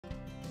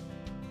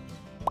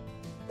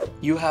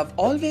You have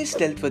always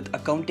dealt with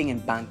accounting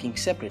and banking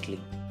separately,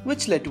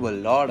 which led to a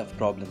lot of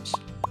problems.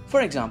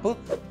 For example,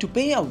 to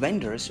pay our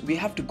vendors, we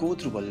have to go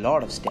through a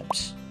lot of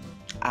steps.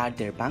 Add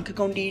their bank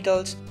account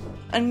details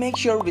and make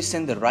sure we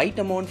send the right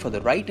amount for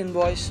the right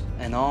invoice,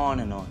 and on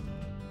and on.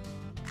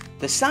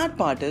 The sad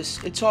part is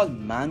it's all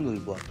manual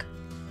work.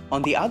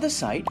 On the other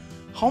side,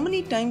 how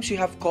many times you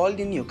have called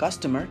in your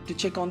customer to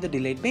check on the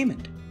delayed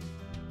payment?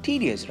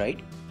 Tedious, right?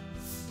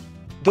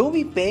 Though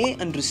we pay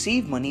and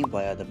receive money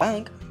via the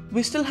bank,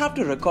 we still have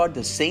to record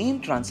the same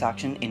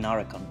transaction in our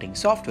accounting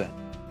software.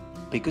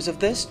 Because of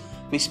this,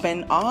 we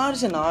spend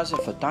hours and hours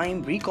of our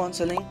time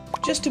reconciling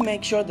just to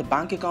make sure the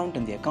bank account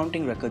and the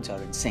accounting records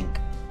are in sync.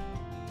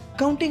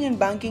 Accounting and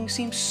banking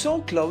seem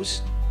so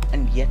close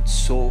and yet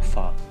so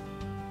far.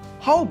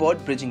 How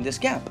about bridging this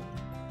gap?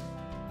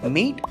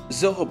 Meet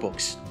Zoho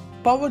Books,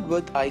 powered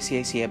with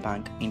ICICI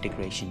Bank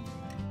integration.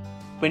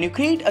 When you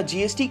create a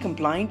GST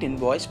compliant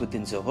invoice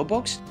within Zoho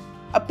Books,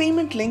 a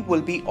payment link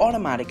will be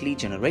automatically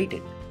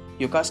generated.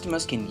 Your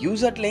customers can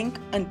use that link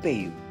and pay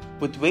you.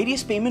 With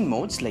various payment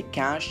modes like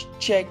cash,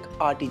 check,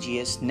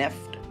 RTGS,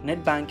 NEFT,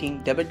 net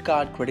banking, debit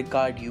card, credit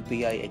card,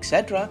 UPI,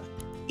 etc.,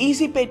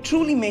 EasyPay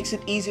truly makes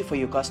it easy for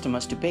your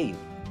customers to pay you.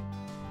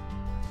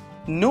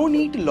 No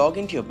need to log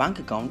into your bank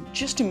account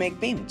just to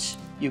make payments.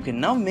 You can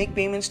now make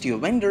payments to your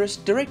vendors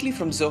directly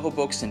from Zoho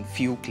Books in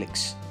few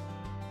clicks.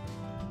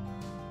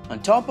 On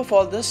top of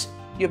all this,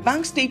 your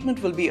bank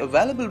statement will be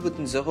available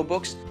within Zoho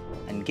Books,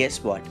 and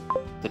guess what?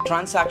 The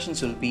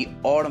transactions will be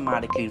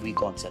automatically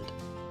reconciled,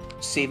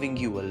 saving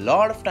you a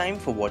lot of time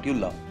for what you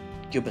love,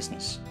 your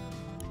business.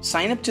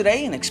 Sign up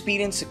today and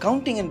experience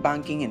accounting and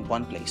banking in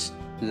one place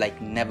like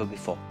never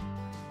before.